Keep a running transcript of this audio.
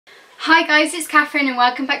Hi guys, it's Catherine and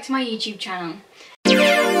welcome back to my YouTube channel.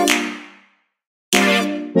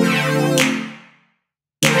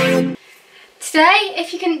 Today,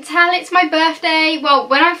 if you couldn't tell, it's my birthday. Well,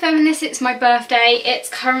 when I'm filming this, it's my birthday. It's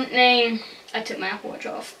currently, I took my Apple Watch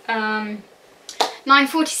off,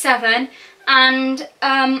 9:47, and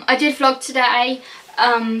I did vlog today,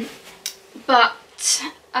 but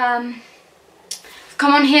I've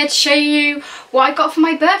come on here to show you what I got for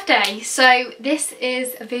my birthday. So this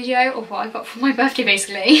is a video of what I got for my birthday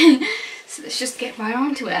basically. So let's just get right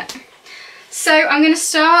on to it. So I'm going to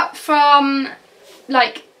start from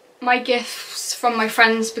like my gifts from my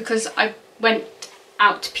friends because I went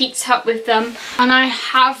out to Pizza Hut with them, and I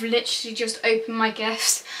have literally just opened my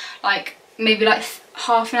gifts like maybe like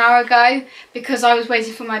half an hour ago because I was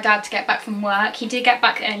waiting for my dad to get back from work. He did get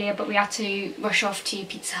back earlier, but we had to rush off to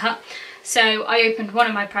Pizza Hut. So I opened one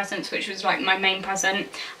of my presents, which was like my main present,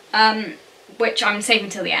 which I'm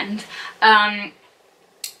saving till the end.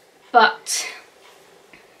 But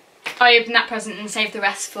I opened that present and saved the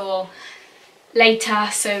rest for later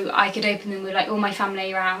so I could open them with like all my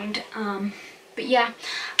family around. But yeah,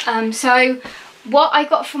 so what I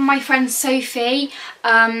got from my friend Sophie,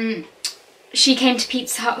 she came to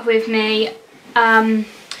Pizza Hut with me.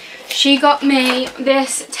 She got me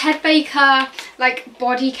this Ted Baker like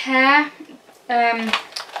body care,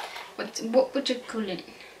 what would you call it?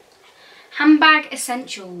 Handbag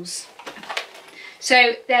essentials.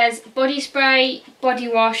 So there's body spray, body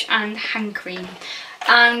wash and hand cream.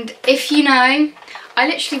 And if you know, I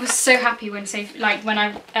literally was so happy when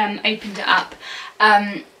I opened it up.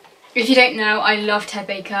 If you don't know, I love Ted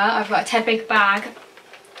Baker. I've got a Ted Baker bag.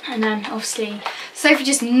 And then obviously Sophie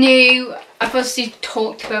just knew, I've obviously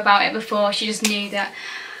talked to her about it before, she just knew that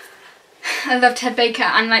I love Ted Baker,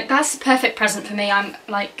 and like that's the perfect present for me.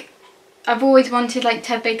 I've always wanted like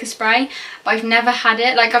Ted Baker spray, but I've never had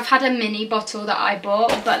it. Like I've had a mini bottle that I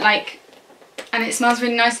bought, but like, and it smells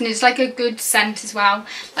really nice and it's like a good scent as well.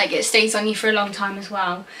 Like it stays on you for a long time as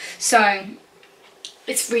well. So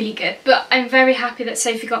it's really good, but I'm very happy that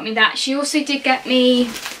Sophie got me that. She also did get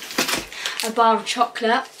me a bar of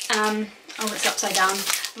chocolate. Oh, it's upside down.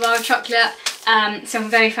 A bar of chocolate. So I'm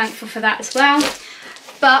very thankful for that as well.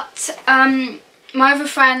 But my other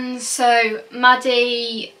friends, so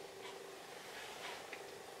Maddie,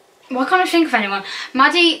 well, I can't think of anyone.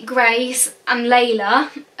 Maddie, Grace and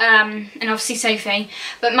Layla, and obviously Sophie.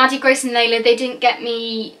 But Maddie, Grace and Layla, they didn't get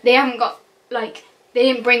me, they haven't got, like, they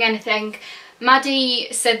didn't bring anything. Maddie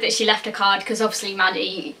said that she left a card because obviously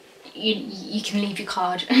Maddie, you can leave your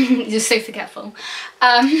card. You're so forgetful.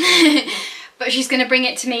 But she's going to bring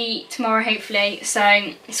it to me tomorrow hopefully, so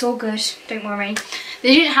it's all good, don't worry.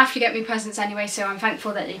 They didn't have to get me presents anyway, so I'm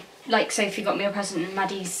thankful that like Sophie got me a present and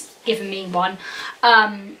Maddie's given me one.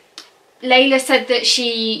 Layla said that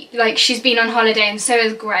she's been on holiday and so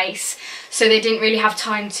has Grace, so they didn't really have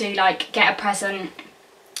time to like get a present.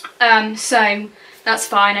 So that's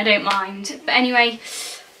fine, I don't mind. But anyway,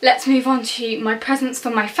 let's move on to my presents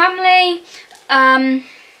for my family.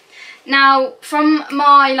 Now, from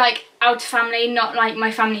my like outer family, not like my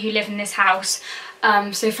family who live in this house,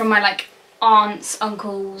 so from my like aunts,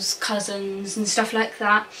 uncles, cousins and stuff like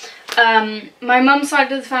that. My mum's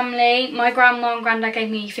side of the family, my grandma and granddad gave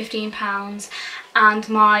me £15, and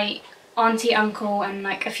my auntie, uncle and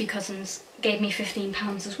like a few cousins gave me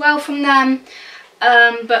 £15 as well from them.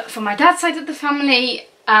 But for my dad's side of the family,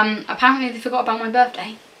 apparently they forgot about my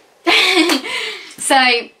birthday.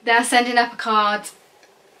 So they're sending up a card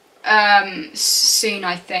soon,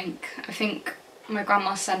 I think my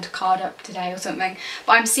grandma sent a card up today or something,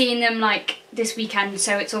 but I'm seeing them like this weekend,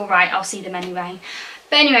 so it's alright, I'll see them anyway.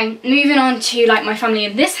 But anyway, moving on to like my family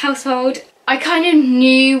in this household, I kind of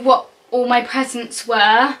knew what all my presents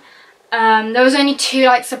were. There was only 2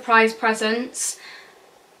 like surprise presents,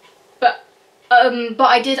 but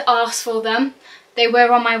I did ask for them. They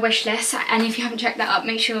were on my wish list, and if you haven't checked that up,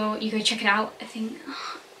 make sure you go check it out. I think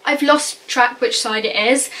I've lost track which side it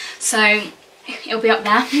is, so it'll be up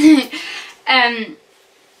there.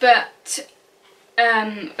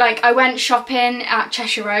 Like I went shopping at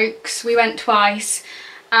Cheshire Oaks. We went twice,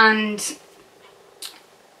 and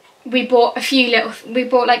we bought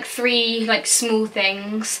like 3 like small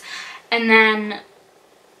things, and then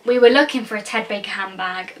we were looking for a Ted Baker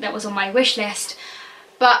handbag that was on my wish list.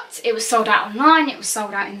 But it was sold out online, it was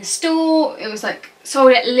sold out in the store, it was like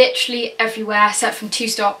sold it literally everywhere except from two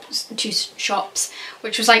shops,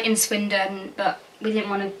 which was like in Swindon, but we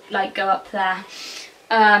didn't want to like go up there.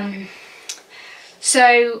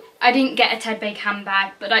 So I didn't get a Ted Baker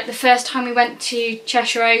handbag, but like the first time we went to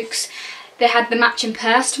Cheshire Oaks, they had the matching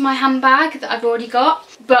purse to my handbag that I've already got.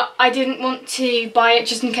 but I didn't want to buy it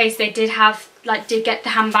just in case they did get the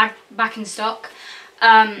handbag back in stock.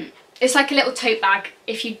 It's like a little tote bag.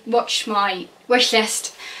 If you watch my wish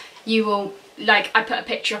list, you will, I put a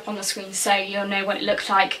picture up on the screen so you'll know what it looked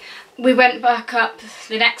like. We went back up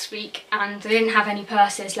the next week and they didn't have any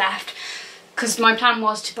purses left, because my plan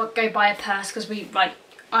was to go buy a purse, because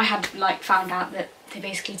I had found out that they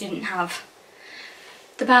basically didn't have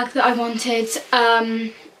the bag that I wanted.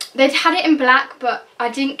 They'd had it in black, but I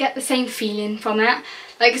didn't get the same feeling from it.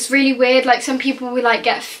 It's really weird. Some people will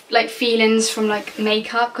get feelings from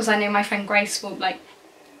makeup, because I know my friend Grace will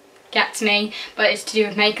get to me, but it's to do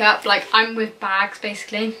with makeup. I'm with bags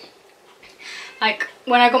basically.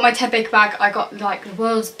 When I got my Ted Baker bag, I got the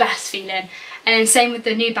world's best feeling. And then same with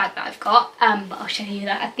the new bag that I've got, but I'll show you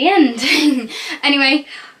that at the end. Anyway,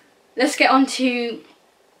 let's get on to,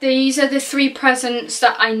 these are the 3 presents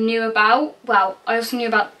that I knew about. Well, I also knew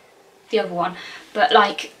about the other one, but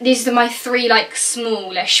these are my 3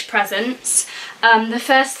 smallish presents. The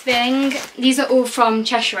first thing, these are all from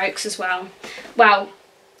Cheshire Oaks as well. Well,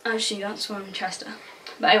 actually that's from Chester,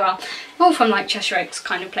 but oh well, all from Cheshire Oaks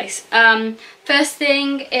kind of place. First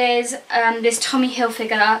thing is this Tommy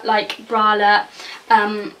Hilfiger bralette.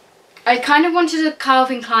 I kind of wanted a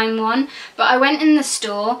Calvin Klein one, but I went in the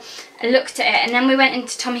store and looked at it, and then we went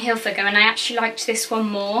into Tommy Hilfiger and I actually liked this one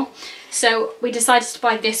more. So we decided to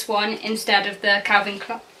buy this one instead of the Calvin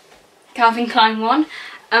Klein one.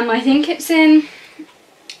 I think it's in,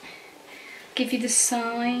 give you the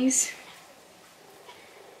size.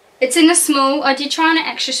 It's in a small. I did try on an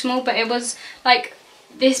extra small, but it was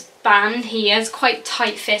this band here is quite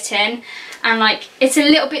tight fitting, and it's a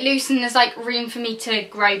little bit loose, and there's room for me to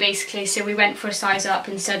grow basically, so we went for a size up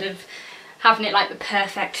instead of having it the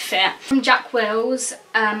perfect fit. From Jack Wills,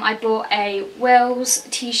 I bought a Wills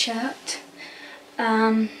t-shirt.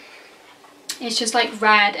 It's just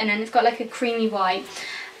red, and then it's got a creamy white,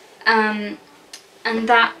 and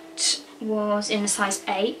that was in a size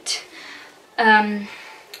 8.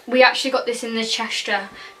 We actually got this in the Chester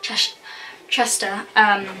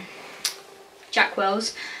Jack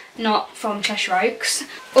Wills, not from Cheshire Oaks.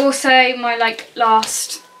 Also, my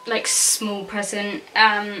last small present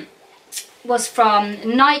was from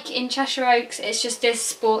Nike in Cheshire Oaks. It's just this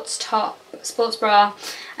sports bra,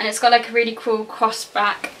 and it's got a really cool cross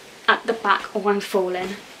back at the back. Oh, I'm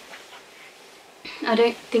falling. I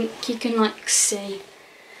don't think you can see,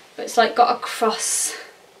 but it's got a cross.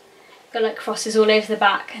 Got crosses all over the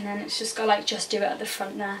back, and then it's just got just do it at the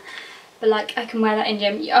front there. But I can wear that in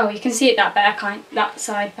gym. Oh, you can see it that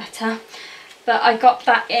side better. But I got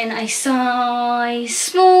that in a size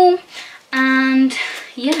small, and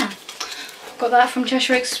yeah, got that from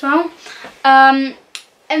Cheshire Oaks as well. And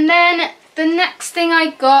then the next thing I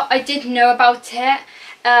got, I did know about it.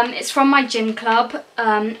 It's from my gym club.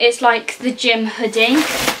 It's the gym hoodie.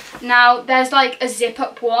 Now there's a zip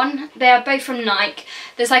up one. They are both from Nike.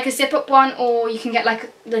 There's a zip up one, or you can get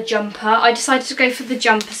the jumper. I decided to go for the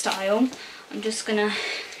jumper style. I'm just gonna,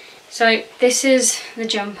 so this is the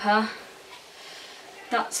jumper.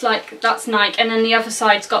 That's Nike, and then the other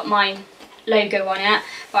side's got my logo on it,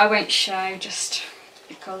 but I won't show just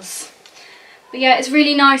because. But yeah, it's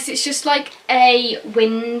really nice. It's just a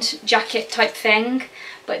wind jacket type thing,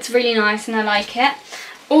 but it's really nice and I like it.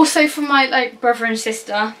 Also from my brother and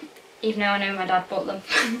sister, even though I know my dad bought them.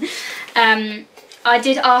 I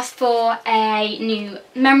did ask for a new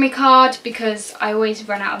memory card because I always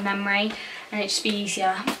run out of memory, and it'd just be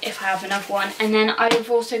easier if I have another one. And then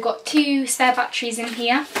I've also got 2 spare batteries in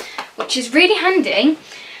here, which is really handy.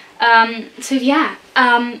 So yeah,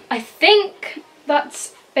 I think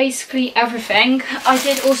that's basically everything. I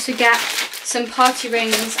did also get some party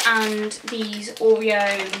rings and these Oreo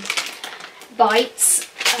bites,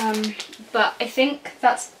 but I think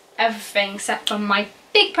that's everything except for my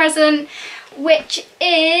big present, which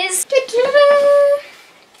is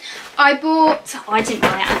I didn't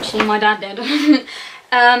buy it actually, my dad did.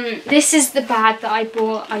 This is the bag that I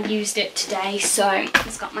bought. I used it today, so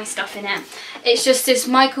it's got my stuff in it. It's just this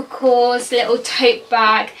Michael Kors little tote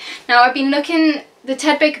bag. Now I've been looking, the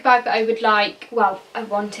Ted Baker bag that I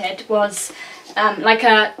wanted was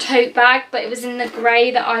a tote bag, but it was in the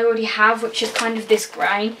grey that I already have, which is kind of this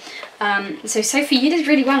grey. So Sophie, you did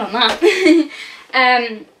really well on that.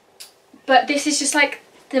 But this is just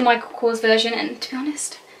the Michael Kors version, and to be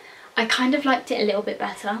honest, I kind of liked it a little bit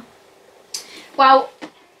better. Well,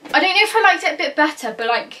 I don't know if I liked it a bit better, but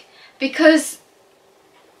because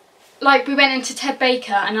we went into Ted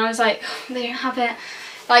Baker and I was oh, they don't have it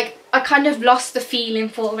like I kind of lost the feeling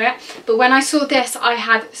for it. But when I saw this, I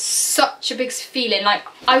had such a big feeling. Like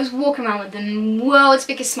I was walking around with the world's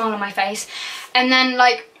biggest smile on my face. And then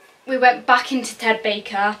like we went back into Ted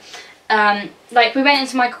Baker. Like we went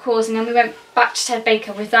into Michael Kors and then we went back to Ted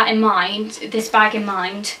Baker with that in mind, this bag in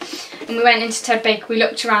mind. And we went into Ted Baker, we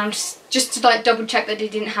looked around just to like double check that they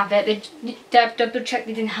didn't have it. They double checked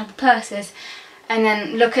they didn't have the purses. And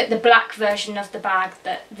then look at the black version of the bag,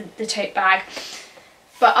 the tote bag.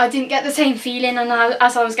 But I didn't get the same feeling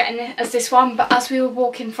as I was getting as this one. But as we were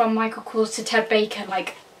walking from Michael Kors to Ted Baker,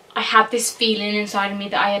 like I had this feeling inside of me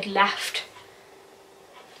that I had left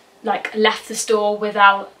the store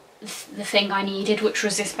without the thing I needed, which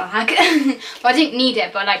was this bag. Well, I didn't need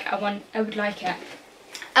it, but like I would like it.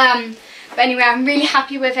 But anyway, I'm really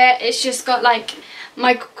happy with it. It's just got like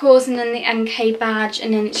Michael Kors and then the MK badge,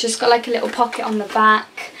 and then it's just got like a little pocket on the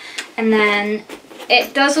back, and then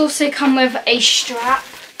it does also come with a strap,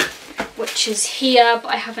 which is here,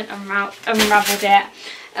 but I haven't unravelled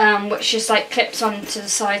it, which just like clips onto the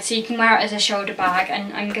side, so you can wear it as a shoulder bag,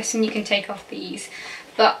 and I'm guessing you can take off these,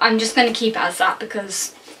 but I'm just going to keep it as that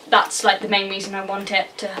because that's like the main reason I want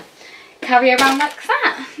it to carry around like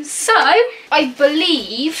that. So I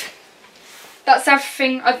believe that's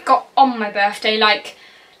everything I've got on my birthday. Like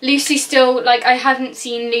Lucy still, like I haven't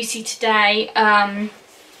seen Lucy today,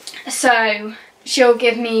 so she'll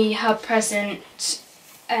give me her present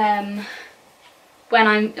when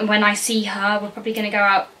I see her. We're probably going to go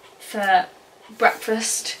out for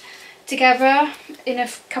breakfast together in a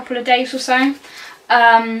couple of days or so.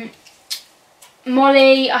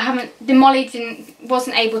 Molly,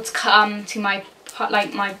 wasn't able to come to my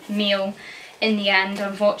meal in the end,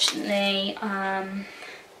 unfortunately.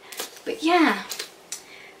 But yeah,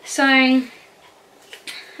 so I'm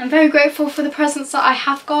very grateful for the presents that I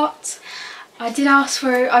have got. I did ask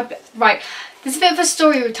for right. There's a bit of a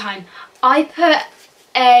story time. I put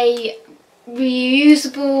a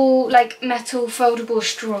reusable like metal foldable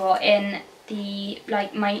straw in the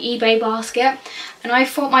my eBay basket, and I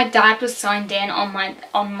thought my dad was signed in on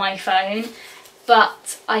my phone,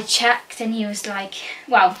 but I checked and he was like,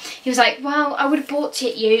 well, I would have bought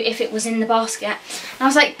it you if it was in the basket. And I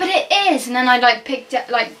was like, but it is. And then I like picked it,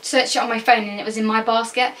 like searched it on my phone, and it was in my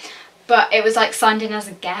basket, but it was like signed in as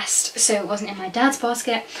a guest, so it wasn't in my dad's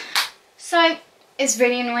basket. So it's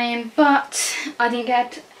really annoying, but I didn't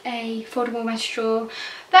get a foldable metal straw.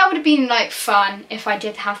 That would have been like fun if I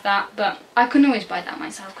did have that, but I can always buy that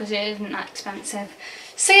myself because it isn't that expensive.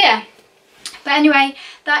 So yeah, but anyway,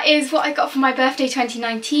 that is what I got for my birthday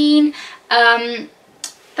 2019. Thank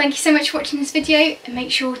you so much for watching this video, and make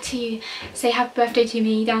sure to say happy birthday to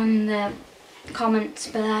me down in the comments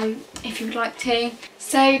below if you would like to.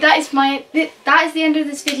 So that is the end of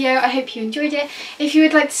this video. I hope you enjoyed it. If you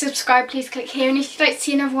would like to subscribe, please click here, and if you'd like to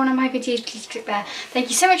see another one of my videos, please click there. Thank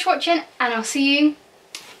you so much for watching, and I'll see you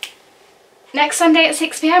next Sunday at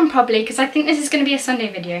 6 PM probably, because I think this is going to be a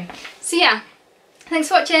Sunday video. So yeah, thanks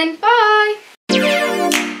for watching. Bye!